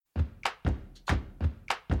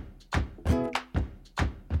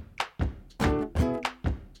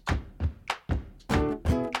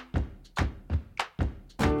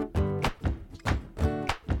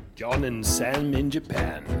John and Sam in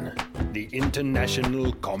Japan, the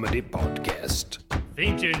international comedy podcast.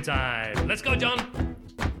 Theme tune time. Let's go, John.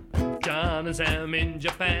 John and Sam in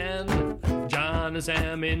Japan. John and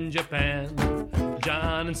Sam in Japan.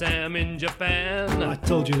 John and Sam in Japan. I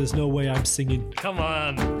told you there's no way I'm singing. Come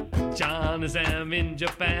on. John and Sam in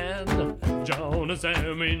Japan. John and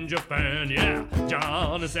Sam in Japan. Yeah.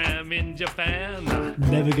 John and Sam in Japan.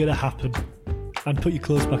 Never gonna happen. And put your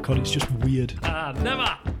clothes back on, it's just weird.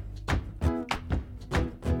 Never.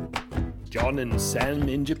 John and Sam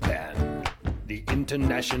in Japan, the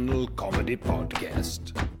international comedy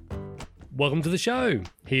podcast. Welcome to the show.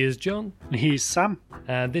 Here's John. And here's Sam,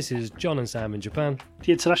 And this is John and Sam in Japan.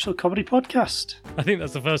 the International Comedy Podcast. I think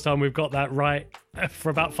that's the first time we've got that right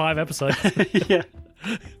for about 5 episodes. Yeah,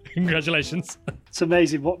 Congratulations. it's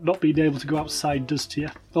amazing what not being able to go outside does to you.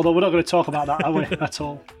 Although we're not going to talk about that, are we, at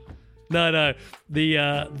all? No.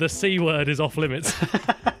 The C word is off limits.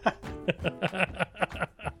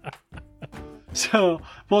 So,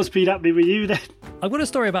 what's been happening with you then? I've got a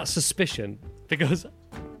story about suspicion because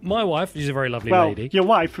my wife, she's a very lovely Well, lady. your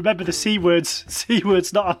wife, remember the C words. C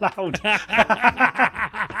words not allowed.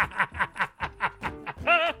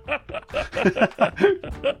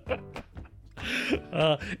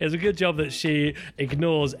 It's a good job that she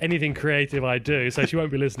ignores anything creative I do, so she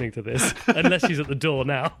won't be listening to this unless she's at the door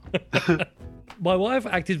now. My wife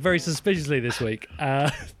acted very suspiciously this week.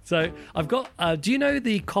 So I've got, do you know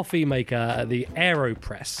the coffee maker, the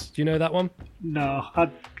AeroPress? Do you know that one? No, I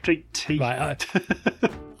drink tea. Right.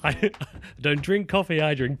 I don't drink coffee,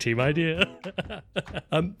 I drink tea, my dear.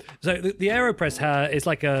 So the AeroPress is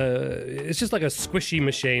it's just like a squishy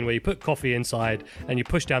machine where you put coffee inside and you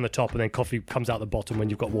push down the top and then coffee comes out the bottom when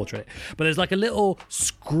you've got water in it. But there's like a little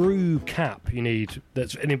screw cap you need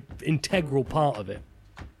that's an integral part of it.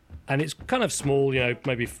 And it's kind of small,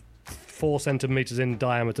 maybe 4 centimeters in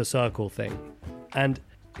diameter circle thing. And,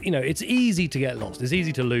 it's easy to get lost. It's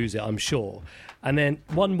easy to lose it, I'm sure. And then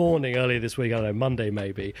one morning earlier this week, I don't know, Monday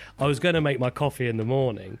maybe, I was going to make my coffee in the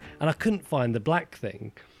morning and I couldn't find the black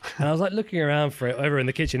thing. And I was like looking around for it over in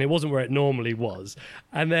the kitchen. It wasn't where it normally was.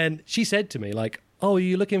 And then she said to me like, "Oh, are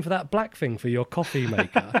you looking for that black thing for your coffee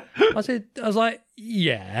maker?" I was like,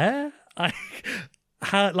 "Yeah." I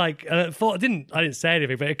didn't say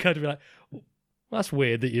anything, but it occurred to me like, well, that's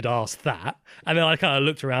weird that you'd ask that. And then I kind of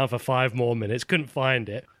looked around for 5 more minutes, couldn't find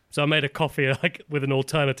it. So I made a coffee with an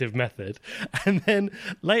alternative method. And then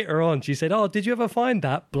later on, she said, "Oh, did you ever find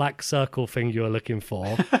that black circle thing you were looking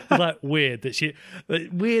for?" It's like weird that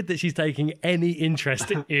she's taking any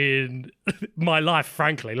interest in my life,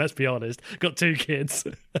 frankly, let's be honest. Got 2 kids.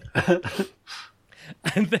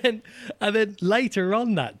 And then later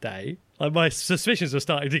on that day, my suspicions were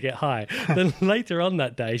starting to get high. Then later on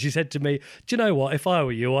that day, she said to me, "Do you know what? If I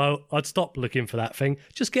were you, I'd stop looking for that thing.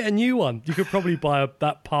 Just get a new one. You could probably buy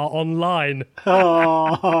that part online."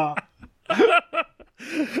 Oh.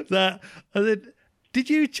 I said, "Did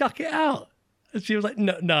you chuck it out?" And she was like,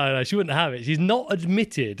 no, she wouldn't have it. She's not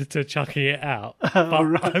admitted to chucking it out. But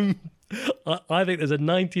Right. I think there's a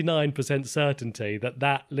 99% certainty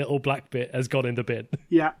that little black bit has gone in the bin.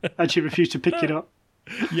 Yeah, and she refused to pick it up.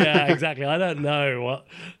 Yeah, exactly. I don't know what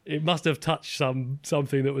it must have touched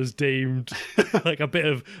something that was deemed like a bit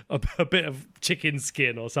of chicken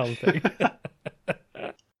skin or something.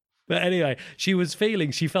 But anyway, she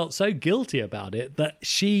felt so guilty about it that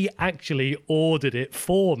she actually ordered it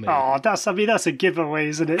for me. Oh, that's a giveaway,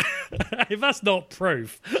 isn't it? If that's not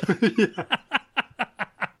proof.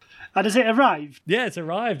 And has it arrived? Yeah, it's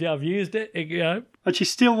arrived. Yeah, I've used it. And she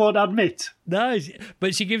still won't admit. No,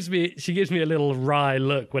 but she gives me a little wry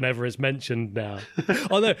look whenever it's mentioned now.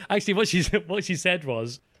 Although, actually, what she said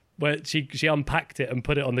was, where she unpacked it and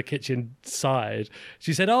put it on the kitchen side.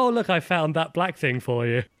 She said, "Oh, look, I found that black thing for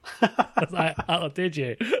you." I was like, "Oh, did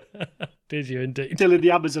you? Did you indeed?" Still in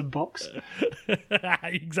the Amazon box.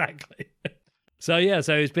 Exactly. So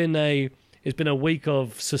it's been a week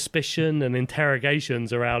of suspicion and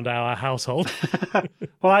interrogations around our household.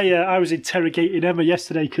 Well, I was interrogating Emma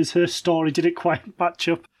yesterday because her story didn't quite match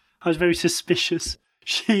up. I was very suspicious.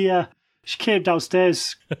 She came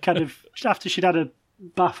downstairs kind of after she'd had a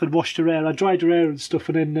bath and washed her hair. I dried her hair and stuff,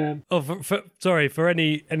 and then for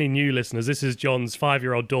any new listeners, this is John's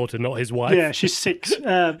 5-year-old daughter, not his wife. yeah, she's 6.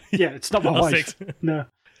 Yeah, it's not my Oh, wife. 6. No,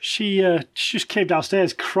 she just came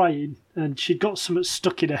downstairs crying, and she'd got something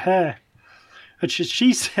stuck in her hair. And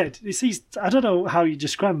she said, I don't know how you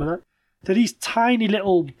describe them, they're these tiny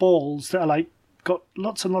little balls that are like got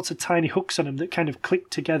lots and lots of tiny hooks on them that kind of click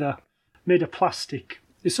together, made of plastic.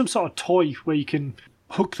 It's some sort of toy where you can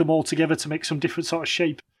hook them all together to make some different sort of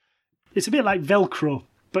shape. It's a bit like Velcro,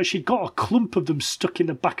 but she'd got a clump of them stuck in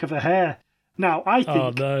the back of her hair. Now, I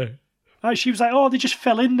think... Oh, no. She was like, oh, they just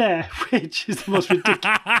fell in there, which is the most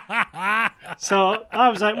ridiculous. So I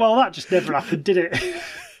was like, well, that just never happened, did it?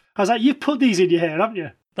 I was like, you've put these in your hair, haven't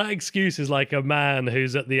you? That excuse is like a man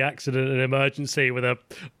who's at the accident and emergency with a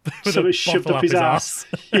Something shoved up his ass.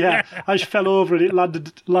 Yeah, I just fell over and it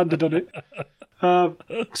landed on it.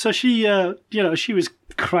 So she, she was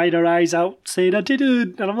crying her eyes out, saying, I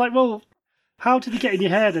didn't. And I'm like, well, how did they get in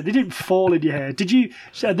your hair then? They didn't fall in your hair. Did you?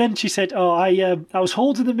 And then she said, oh, I was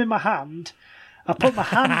holding them in my hand. I put my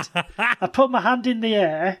hand in the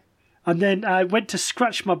air, and then I went to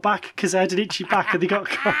scratch my back because I had an itchy back and they got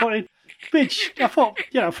caught in. Which I thought,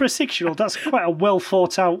 for a 6-year-old, that's quite a well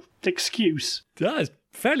thought out excuse. That is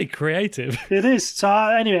fairly creative. It is. So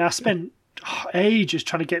anyway, I spent ages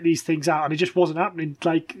trying to get these things out, and it just wasn't happening.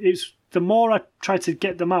 Like, it's the more I tried to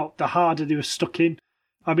get them out, the harder they were stuck in.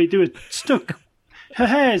 I mean, they were stuck. Her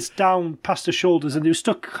hair's down past her shoulders, and they were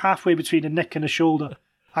stuck halfway between her neck and her shoulder.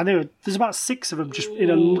 And there's about 6 of them just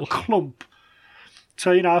in a clump.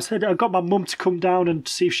 So I got my mum to come down and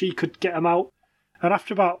see if she could get them out. And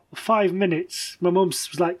after about 5 minutes, my mum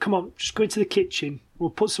was like, come on, just go into the kitchen.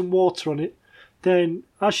 We'll put some water on it. Then,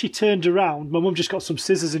 as she turned around, my mum just got some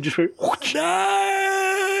scissors and just went, whoosh.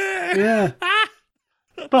 No! Yeah.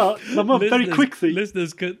 But my mum very quickly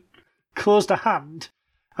closed her hand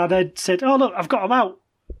and then said, oh, look, I've got them out.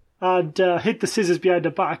 And hid the scissors behind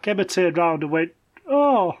her back. Emma turned around and went,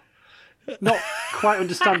 oh, not quite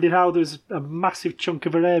understanding how there was a massive chunk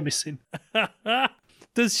of her hair missing.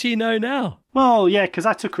 Does she know now? Well, yeah, because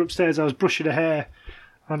I took her upstairs, I was brushing her hair,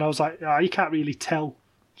 and I was like, you can't really tell.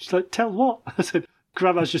 She's like, tell what? I said,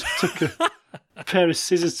 Grandma's just took a pair of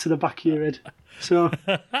scissors to the back of your head. So,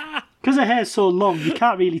 because her hair's so long, you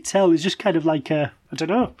can't really tell. It's just kind of like I don't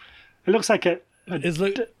know. It looks like it's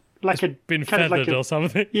been feathered or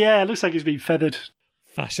something. Yeah, it looks like it's been feathered.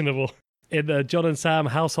 Fashionable. In the John and Sam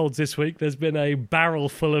households this week, there's been a barrel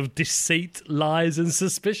full of deceit, lies, and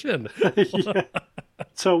suspicion. Yeah.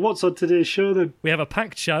 So what's on today's show then? We have a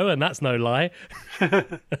packed show, and that's no lie.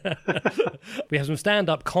 We have some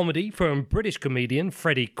stand-up comedy from British comedian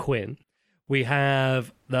Freddie Quinn. We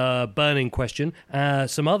have the burning question,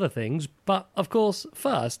 some other things, but of course,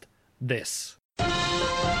 first, this.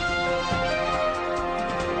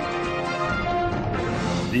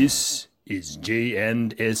 This is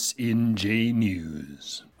J&S in J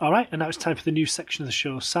News. All right, and now it's time for the news section of the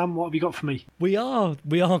show. Sam, what have you got for me? We are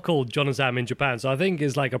called John and Sam in Japan, so I think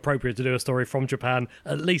it's like appropriate to do a story from Japan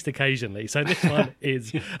at least occasionally. So this one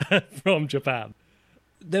is from Japan.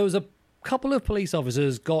 There was a couple of police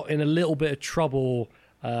officers got in a little bit of trouble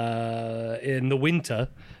in the winter.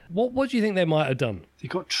 What do you think they might have done? They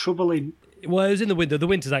got trouble in... Well, it was in the winter. The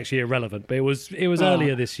winter's actually irrelevant, but it was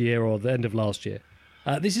earlier this year or the end of last year.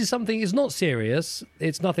 This is something, it's not serious.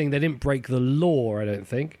 It's nothing, they didn't break the law, I don't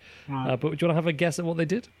think. Right. But do you want to have a guess at what they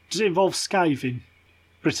did? Does it involve skiving?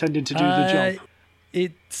 Pretending to do the job?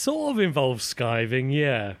 It sort of involves skiving,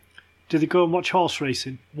 yeah. Do they go and watch horse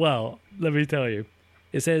racing? Well, let me tell you.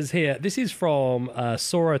 It says here, this is from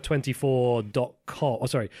Sora24.com. Oh,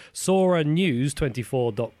 sorry,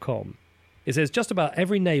 SoraNews24.com. It says just about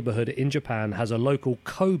every neighborhood in Japan has a local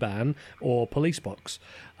koban or police box,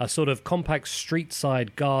 a sort of compact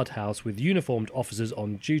street-side guardhouse with uniformed officers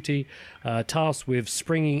on duty, tasked with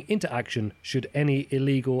springing into action should any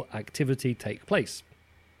illegal activity take place.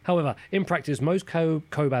 However, in practice, most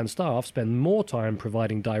koban staff spend more time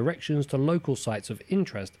providing directions to local sites of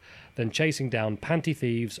interest than chasing down panty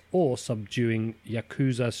thieves or subduing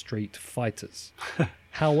Yakuza street fighters.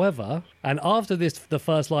 However, and after this, the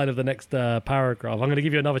first line of the next paragraph, I'm going to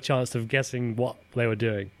give you another chance of guessing what they were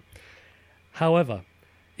doing. However,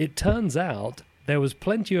 it turns out there was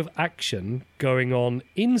plenty of action going on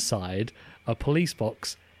inside a police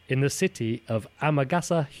box in the city of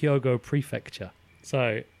Amagasa, Hyogo Prefecture.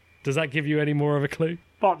 So, does that give you any more of a clue?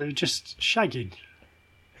 What, they were just shagging?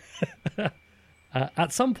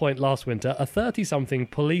 At some point last winter, a 30-something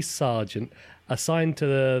police sergeant assigned to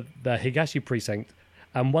the Higashi precinct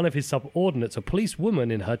and one of his subordinates, a police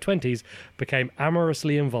woman in her 20s, became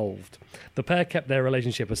amorously involved. The pair kept their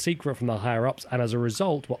relationship a secret from the higher-ups and as a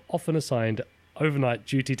result were often assigned overnight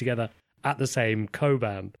duty together at the same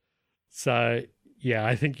koban. So, yeah,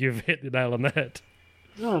 I think you've hit the nail on the head.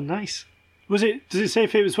 Oh, nice. Does it say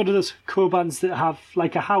if it was one of those kobans that have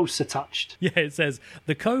like a house attached? Yeah, it says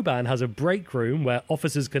the koban has a break room where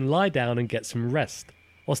officers can lie down and get some rest.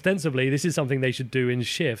 Ostensibly, this is something they should do in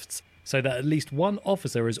shifts so that at least one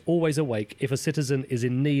officer is always awake if a citizen is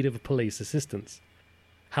in need of police assistance.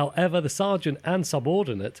 However, the sergeant and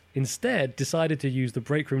subordinate instead decided to use the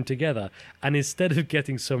break room together, and instead of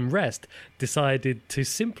getting some rest, decided to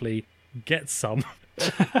simply get some.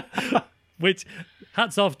 Which,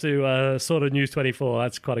 hats off to Sort of News 24,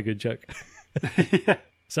 that's quite a good joke. Yeah.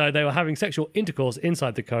 So they were having sexual intercourse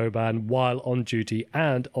inside the Koban while on duty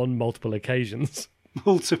and on multiple occasions.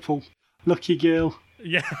 Multiple. Lucky girl.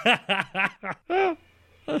 Yeah.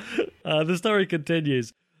 The story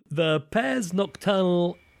continues. The pair's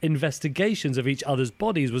nocturnal investigations of each other's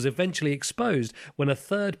bodies was eventually exposed when a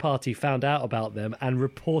third party found out about them and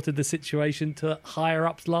reported the situation to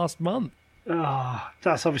higher-ups last month. Ah,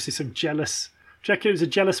 that's obviously some jealous. Do you reckon it was a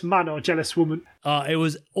jealous man or a jealous woman? It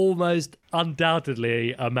was almost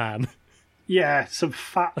undoubtedly a man. Yeah, some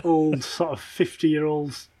fat old sort of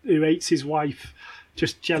 50-year-old who hates his wife,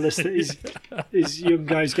 just jealous that his young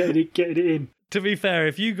guy's getting it in. To be fair,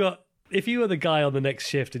 if you were the guy on the next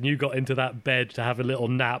shift and you got into that bed to have a little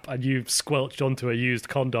nap and you squelched onto a used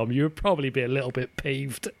condom, you would probably be a little bit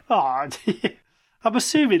peeved. Oh, I'm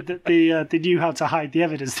assuming that they knew how to hide the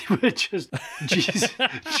evidence. They were just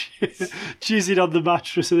jizzing on the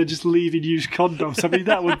mattress and then just leaving used condoms. I mean,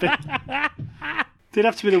 that would be... They'd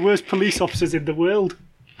have to be the worst police officers in the world.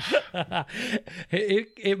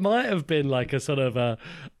 It might have been like a sort of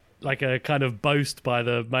like a kind of boast by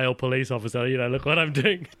the male police officer, look what I'm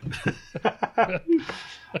doing.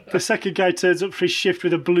 The second guy turns up for his shift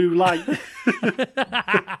with a blue light.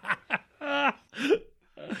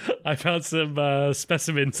 I found some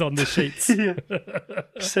specimens on the sheets. Yeah.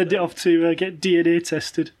 Send it off to get DNA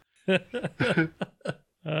tested.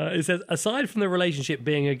 It says, aside from the relationship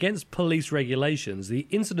being against police regulations, the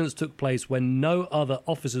incidents took place when no other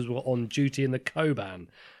officers were on duty in the Koban.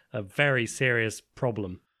 A very serious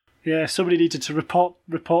problem. Yeah, somebody needed to report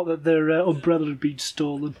that their umbrella had been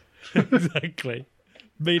stolen. Exactly.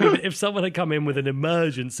 Meaning that if someone had come in with an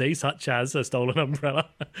emergency, such as a stolen umbrella,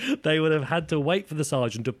 they would have had to wait for the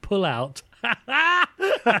sergeant to pull out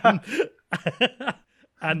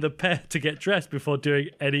and the pair to get dressed before doing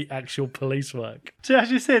any actual police work. So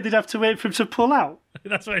as you say, they'd have to wait for him to pull out?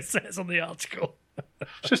 That's what it says on the article.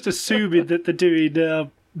 Just assuming that they're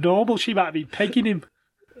doing normal. She might have been pegging him.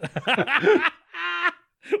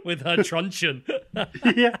 With her truncheon.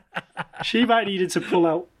 Yeah. She might need to pull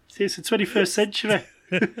out. See, it's the 21st century.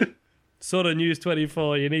 Sort of News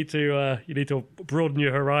 24. You need to broaden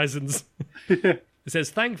your horizons. Yeah. It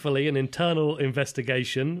says, thankfully, an internal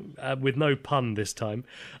investigation, with no pun this time,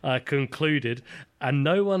 concluded, and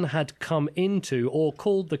no one had come into or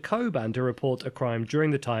called the Koban to report a crime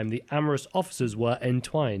during the time the amorous officers were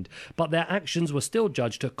entwined, but their actions were still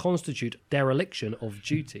judged to constitute dereliction of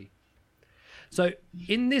duty. So,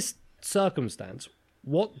 in this circumstance,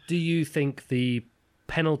 what do you think the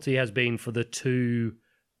penalty has been for the two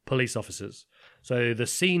police officers? So the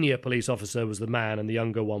senior police officer was the man and the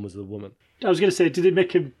younger one was the woman. I was going to say, did they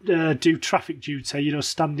make him do traffic duty,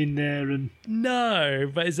 standing there and... No,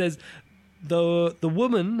 but it says the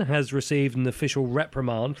woman has received an official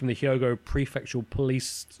reprimand from the Hyogo Prefectural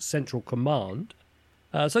Police Central Command.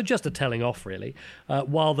 So just a telling off, really.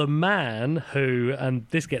 While the man who, and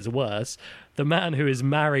this gets worse, the man who is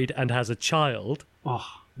married and has a child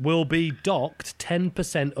will be docked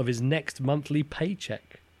 10% of his next monthly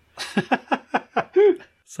paycheck.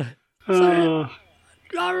 I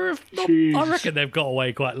reckon they've got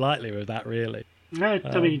away quite lightly with that, really. Yeah,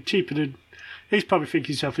 I mean, cheaper than... He's probably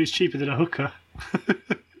thinking himself he's cheaper than a hooker.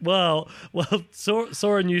 Well,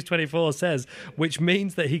 Sora News 24 says, which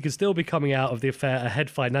means that he could still be coming out of the affair ahead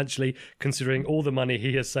financially, considering all the money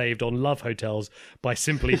he has saved on love hotels by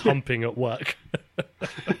simply humping at work.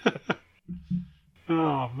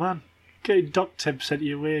 Oh, man. Getting docked 10% of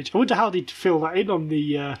your wage. I wonder how they'd fill that in on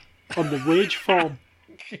the wage form.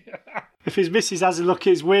 If his missus has a look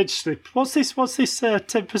at his wage slip, what's this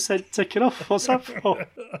 10% taken off? What's that for?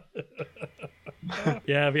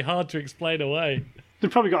 Yeah, it'd be hard to explain away. They've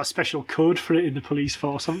probably got a special code for it in the police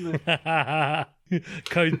force, haven't they?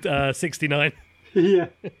 Code 69. Yeah.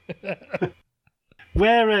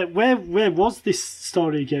 Where was this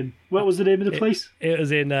story again? What was the name of the place? It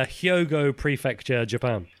was in Hyogo Prefecture,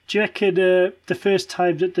 Japan. Do you reckon the first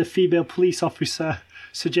time that the female police officer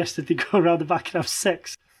suggested they go around the back and have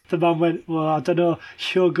sex, the man went, well, I don't know,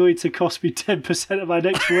 you're going to cost me 10% of my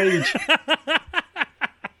next wage.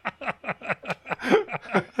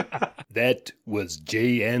 That was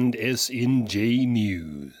J&SNJ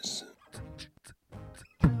News.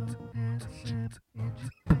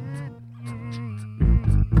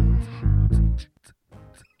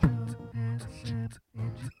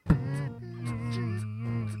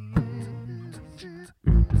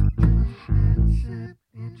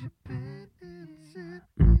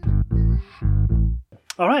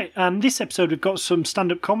 All right, and this episode we've got some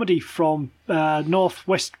stand-up comedy from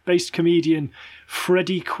Northwest-based comedian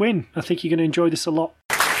Freddie Quinn. I think you're going to enjoy this a lot.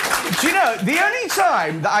 Do you know, the only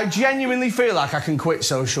time that I genuinely feel like I can quit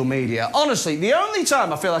social media, honestly, the only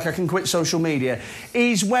time I feel like I can quit social media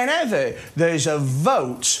is whenever there's a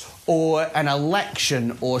vote or an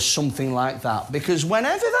election or something like that. Because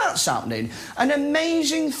whenever that's happening, an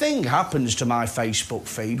amazing thing happens to my Facebook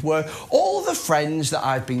feed where all the friends that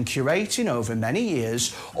I've been curating over many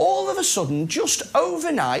years, all of a sudden, just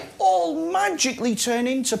overnight, all magically turn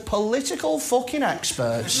into political fucking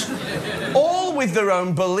experts. All with their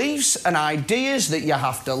own beliefs and ideas that you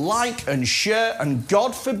have to like and share, and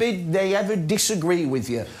God forbid they ever disagree with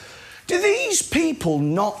you. Do these people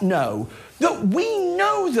not know that we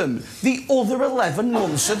know them the other 11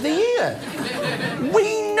 months of the year?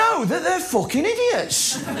 We know that they're fucking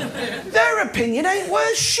idiots. Their opinion ain't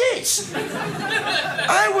worth shit.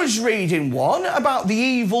 I was reading one about the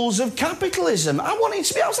evils of capitalism. I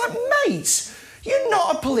was like, mate, you're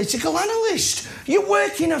not a political analyst. You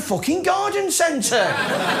work in a fucking garden centre.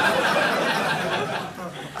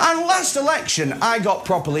 And last election, I got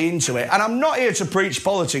properly into it. And I'm not here to preach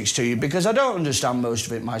politics to you because I don't understand most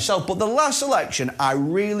of it myself. But the last election, I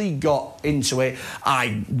really got into it.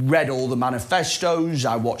 I read all the manifestos.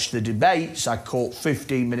 I watched the debates. I caught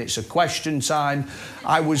 15 minutes of question time.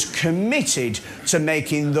 I was committed to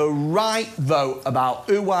making the right vote about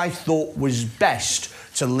who I thought was best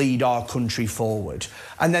to lead our country forward.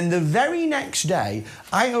 And then the very next day,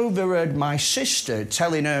 I overheard my sister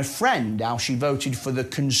telling her friend how she voted for the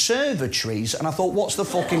conservatories, and I thought, what's the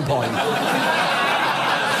fucking point?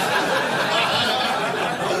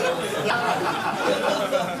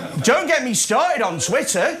 Don't get me started on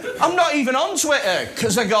Twitter. I'm not even on Twitter,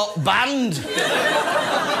 because I got banned.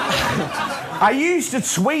 I used to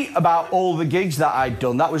tweet about all the gigs that I'd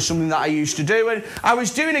done. That was something that I used to do. And I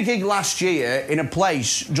was doing a gig last year in a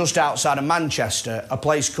place just outside of Manchester, a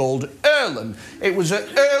place called Earlham. It was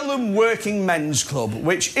at Earlham Working Men's Club,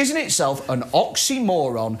 which is in itself an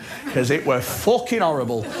oxymoron, because it were fucking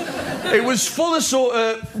horrible. It was full of sort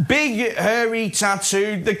of big, hairy,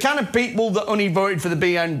 tattooed, the kind of people that only voted for the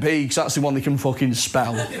BNP, because that's the one they can fucking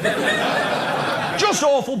spell. Just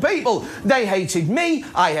awful people. They hated me,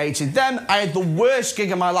 I hated them. I had the worst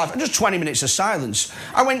gig of my life. Just 20 minutes of silence.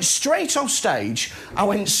 I went straight off stage, I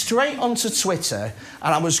went straight onto Twitter,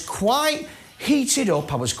 and I was quite heated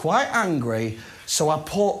up, I was quite angry, so I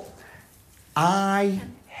put, I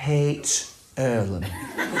hate Earlham.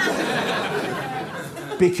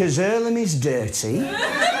 Because Earlham is dirty,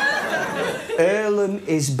 Earlham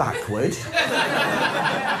is backward,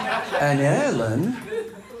 and Earlham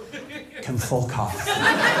can fuck off.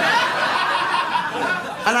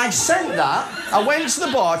 And I sent that. I went to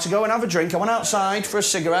the bar to go and have a drink. I went outside for a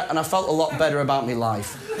cigarette and I felt a lot better about my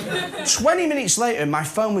life. 20 minutes later, my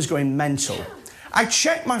phone was going mental. I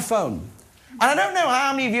checked my phone. And I don't know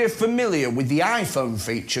how many of you are familiar with the iPhone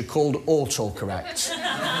feature called autocorrect.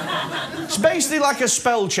 It's basically like a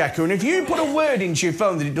spell checker, and if you put a word into your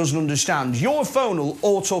phone that it doesn't understand, your phone will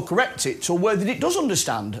autocorrect it to a word that it does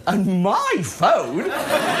understand. And my phone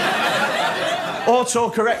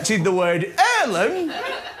autocorrected the word Earlham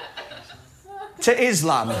to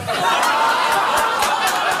Islam.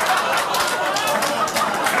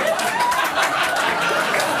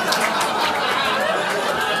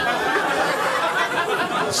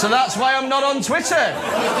 So that's why I'm not on Twitter.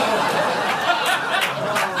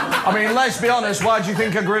 I mean, let's be honest, why do you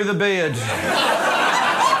think I grew the beard?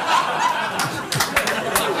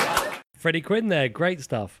 Freddie Quinn there, great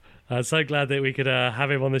stuff. So glad that we could have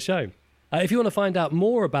him on the show. If you want to find out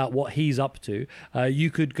more about what he's up to, you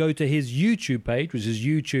could go to his YouTube page, which is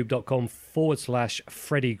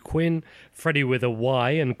youtube.com/Freddie Quinn. Freddie with a Y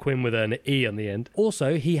and Quinn with an E on the end.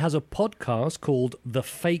 Also, he has a podcast called The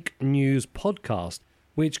Fake News Podcast,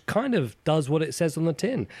 which kind of does what it says on the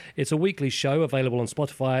tin. It's a weekly show available on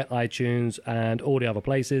Spotify, iTunes, and all the other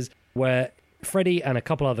places where Freddie and a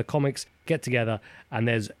couple other comics get together and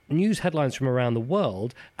there's news headlines from around the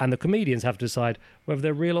world and the comedians have to decide whether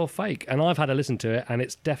they're real or fake. And I've had a listen to it and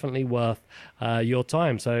it's definitely worth your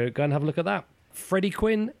time. So go and have a look at that. Freddie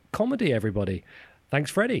Quinn comedy, everybody.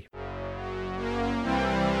 Thanks, Freddie.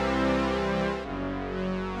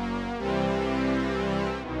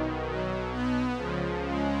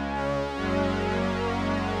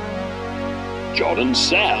 John and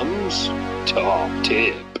Sam's Top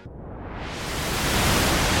Tip.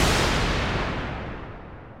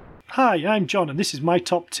 Hi, I'm John and this is my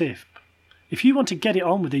top tip. If you want to get it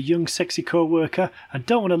on with a young sexy co-worker and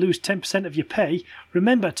don't want to lose 10% of your pay,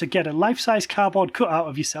 remember to get a life-size cardboard cutout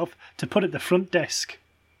of yourself to put at the front desk.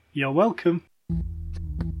 You're welcome.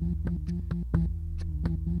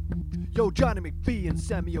 Yo, Johnny McBee and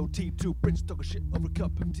Sammy O.T. Two Brits talking shit over a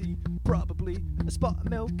cup of tea. Probably a spot of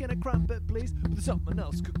milk and a crumpet, please. But there's something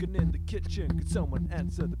else cooking in the kitchen. Could someone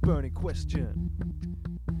answer the burning question?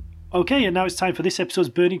 Okay, and now it's time for this episode's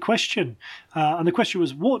burning question. And the question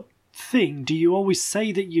was, what thing do you always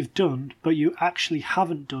say that you've done, but you actually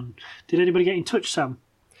haven't done? Did anybody get in touch, Sam?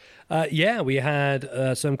 Yeah, we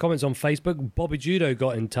had some comments on Facebook. Bobby Judo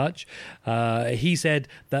got in touch. He said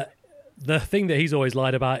that the thing that he's always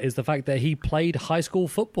lied about is the fact that he played high school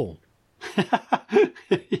football.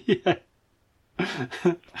 Yeah.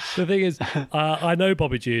 The thing is, I know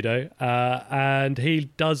Bobby Judo, and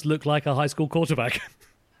he does look like a high school quarterback.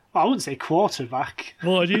 Well, I wouldn't say quarterback.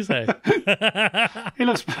 What would you say? He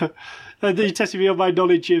looks... You tested me on my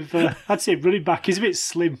knowledge of... I'd say running back. He's a bit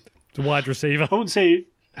slim. The wide receiver. I wouldn't say...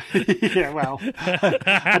 Yeah, well,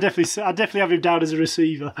 I definitely have him down as a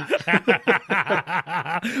receiver.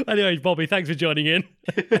 Anyway, Bobby, thanks for joining in.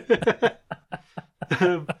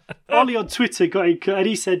 Ollie on Twitter got in, and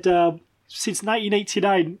he said, since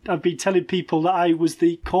 1989, I've been telling people that I was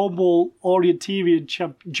the Cornwall Junior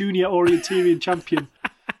Orienteering champion.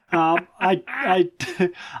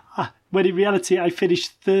 When in reality, I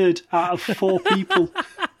finished third out of 4 people.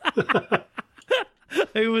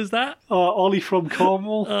 Who was that? Ollie from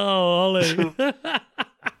Cornwall. Oh, Ollie.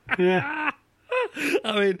 Yeah.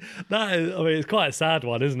 I mean, it's quite a sad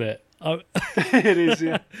one, isn't it? It is,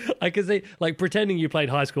 yeah. I can see, like, pretending you played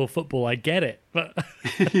high school football, I get it. But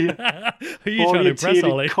Yeah. who are you trying to impress,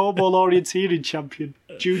 Ollie? Cornwall Orienteering champion,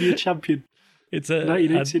 junior champion. It's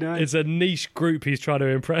 1989. It's a niche group he's trying to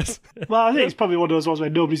impress. Well, I think it's probably one of those ones where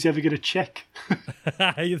nobody's ever going to check.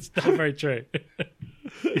 It's not very true.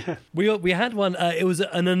 Yeah. We had one. It was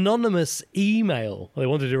an anonymous email. They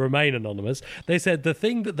wanted to remain anonymous. They said the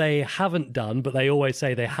thing that they haven't done, but they always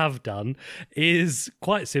say they have done, is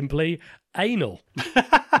quite simply anal.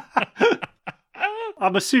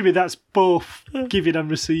 I'm assuming that's both giving and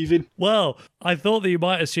receiving. Well, I thought that you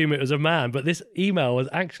might assume it was a man, but this email was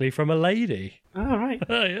actually from a lady. All right.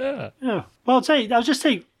 Yeah. Yeah. Well, I'll tell you, I was just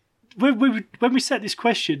saying, when we set this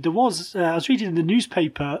question, there was, I was reading in the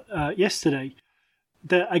newspaper yesterday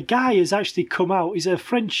that a guy has actually come out. He's a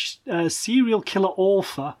French serial killer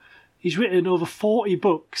author. He's written over 40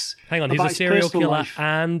 books. Hang on, he's a serial killer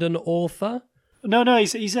and an author? No,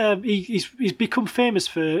 he's become famous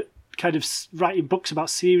for kind of writing books about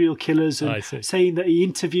serial killers and saying that he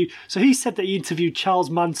interviewed. So he said that he interviewed Charles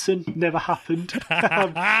Manson. Never happened.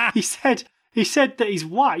 He said that his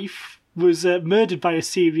wife was murdered by a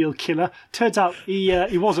serial killer. Turns out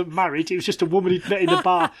he wasn't married. It was just a woman he'd met in a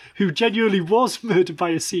bar who genuinely was murdered by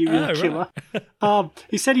a serial killer. Right.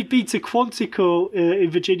 He said he'd been to Quantico in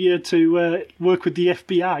Virginia to work with the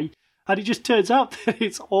FBI, and it just turns out that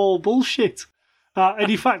it's all bullshit.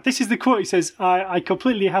 And in fact, this is the quote. He says, I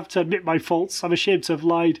completely have to admit my faults. I'm ashamed to have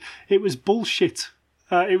lied. It was bullshit.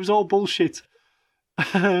 It was all bullshit.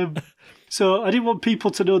 So I didn't want people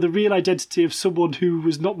to know the real identity of someone who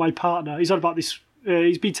was not my partner. He's on about this.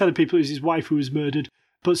 He's been telling people it was his wife who was murdered,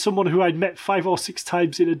 but someone who I'd met 5 or 6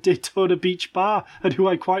 times in a Daytona Beach bar and who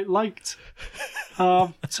I quite liked.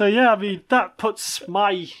 So yeah, I mean, that puts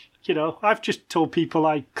my... You know, I've just told people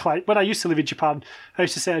I climb... When I used to live in Japan, I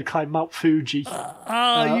used to say I'd climb Mount Fuji. You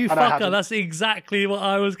fucker. That's exactly what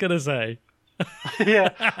I was going to say. Yeah.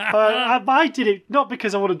 I did it not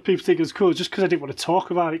because I wanted people to think it was cool, just because I didn't want to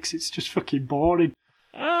talk about it, because it's just fucking boring.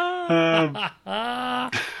 Do you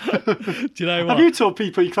know what? Have you told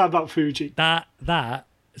people you climb Mount Fuji?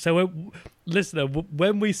 So, listener,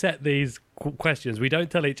 when we set these questions, we don't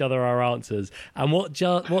tell each other our answers. And what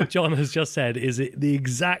John has just said is the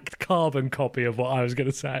exact carbon copy of what I was going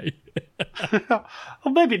to say.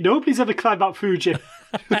 Or maybe nobody's ever climbed Mount Fuji.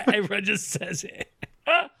 Everyone just says it.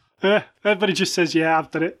 Everybody just says, yeah,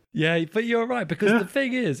 I've done it. Yeah, but you're right, because the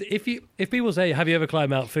thing is, if people say, have you ever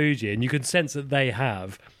climbed Mount Fuji, and you can sense that they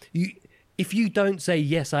have, if you don't say,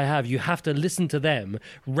 yes, I have, you have to listen to them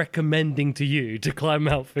recommending to you to climb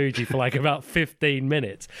Mount Fuji for like about 15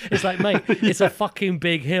 minutes. It's like, mate, it's a fucking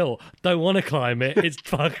big hill. Don't want to climb it.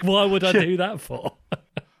 Why would I do that for?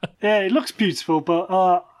 Yeah, it looks beautiful,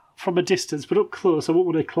 but from a distance, but up close, I wouldn't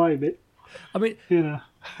want to climb it. I mean, you know.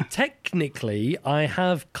 Technically, I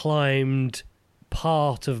have climbed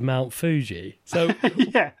part of Mount Fuji. So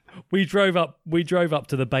yeah. We drove up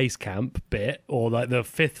to the base camp bit, or like the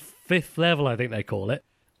fifth level, I think they call it,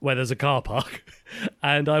 where there's a car park.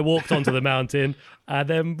 And I walked onto the mountain, and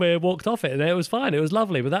then we walked off it, and it was fine. It was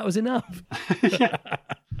lovely, but that was enough. Yeah.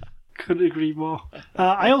 Couldn't agree more.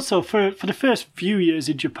 I also, for the first few years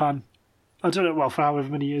in Japan, I don't know, well, for however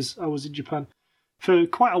many years I was in Japan, for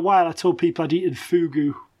quite a while I told people I'd eaten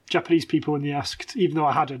fugu, Japanese people when they asked, even though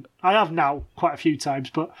I hadn't. I have now quite a few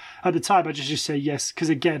times, but at the time I just say yes, because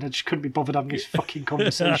again, I just couldn't be bothered having this fucking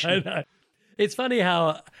conversation. I know. It's funny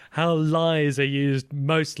how lies are used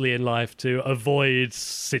mostly in life to avoid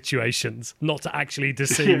situations, not to actually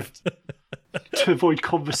deceive. To avoid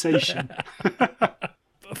conversation.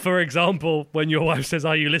 For example, when your wife says,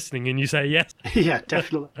 "Are you listening?" and you say yes. Yeah,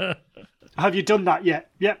 definitely. Have you done that yet?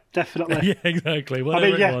 Yep, definitely. Yeah, exactly.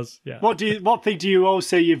 Whatever it was. Yeah. What thing do you always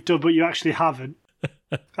say you've done but you actually haven't?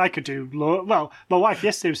 I could do. Well, my wife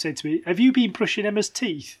yesterday was saying to me, "Have you been brushing Emma's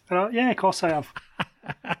teeth?" And I, yeah, of course I have.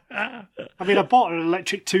 I mean, I bought her an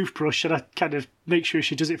electric toothbrush and I kind of make sure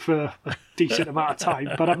she does it for a decent amount of time,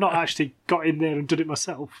 but I've not actually got in there and done it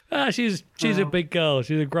myself. She's a big girl.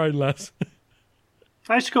 She's a grown lass.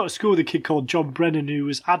 I used to go to school with a kid called John Brennan who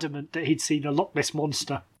was adamant that he'd seen a Loch Ness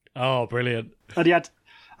Monster. Oh, brilliant. And he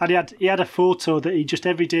had a photo that he just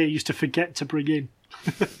every day used to forget to bring in.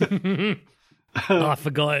 I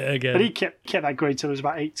forgot it again. But he kept that going until he was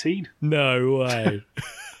about 18. No way.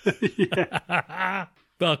 Yeah.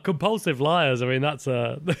 Well, compulsive liars, I mean, that's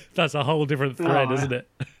a whole different thread, isn't it?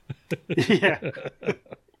 Yeah.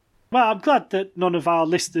 Well, I'm glad that none of our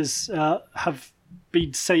listeners have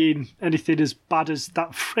been saying anything as bad as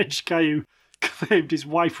that French guy who claimed his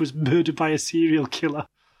wife was murdered by a serial killer.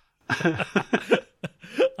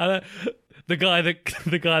 The guy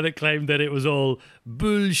that claimed that it was all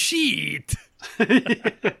bullshit.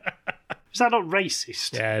 Is that not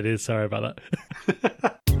racist? Yeah, it is. Sorry about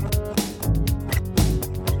that.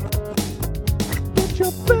 Put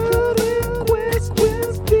your burning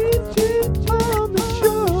questions, DJs on the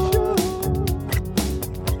show.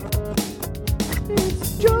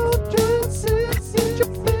 It's Georgia Sins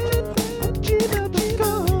Japan at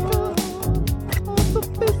gmail.com. Also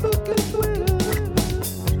Facebook and Twitter.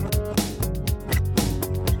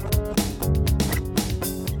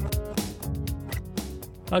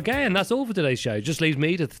 Okay, and that's all for today's show. Just leaves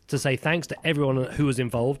me to say thanks to everyone who was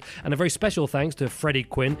involved, and a very special thanks to Freddie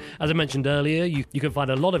Quinn. As I mentioned earlier, you can find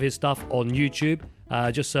a lot of his stuff on YouTube.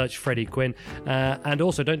 Just search Freddie Quinn. And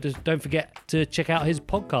also, don't forget to check out his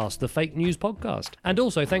podcast, the Fake News Podcast. And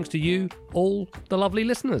also, thanks to you, all the lovely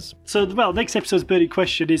listeners. So, well, next episode's burning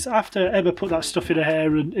question is, after Emma put that stuff in her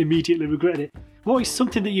hair and immediately regretted it, what is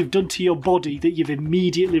something that you've done to your body that you've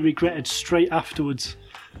immediately regretted straight afterwards?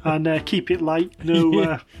 And keep it light,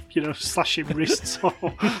 no, slashing wrists or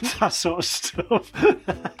that sort of stuff.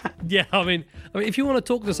 Yeah, I mean, if you want to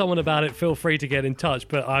talk to someone about it, feel free to get in touch.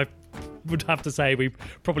 But I would have to say we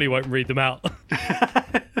probably won't read them out.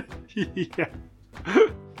 Yeah.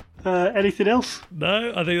 Anything else?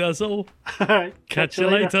 No, I think that's all. All right. Catch you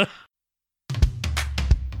later.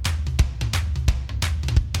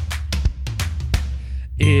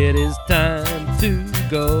 It is time to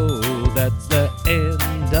go. That's the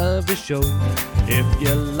end of the show. If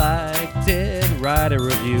you liked it, write a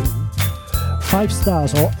review. 5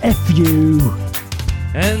 stars or F you.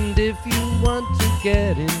 And if you want to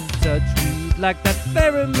get in touch, we'd like that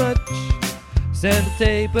very much. Send a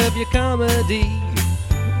tape of your comedy.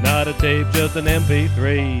 Not a tape, just an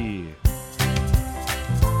MP3.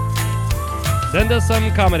 Send us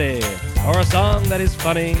some comedy or a song that is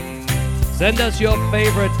funny. Send us your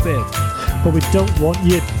favorite bit. But we don't want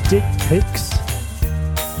your dick pics.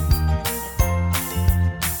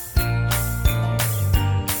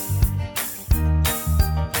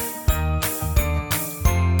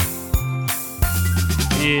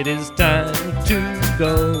 It is time to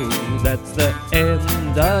go. That's the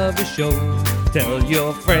end of the show. Tell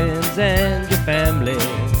your friends and your family.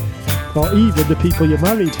 Or even the people you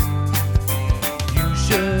married. You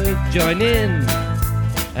should join in.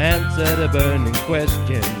 Answer the burning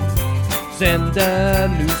question. Send a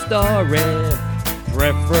new story,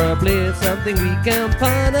 preferably something we can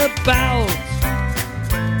pun about.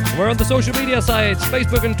 We're on the social media sites,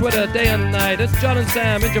 Facebook and Twitter, day and night, at John and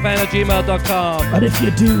Sam in Japan at gmail.com. And if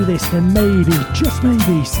you do this, then maybe, just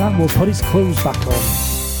maybe, Sam will put his clothes back on.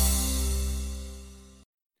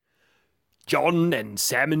 John and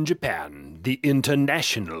Sam in Japan, the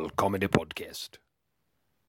international comedy podcast.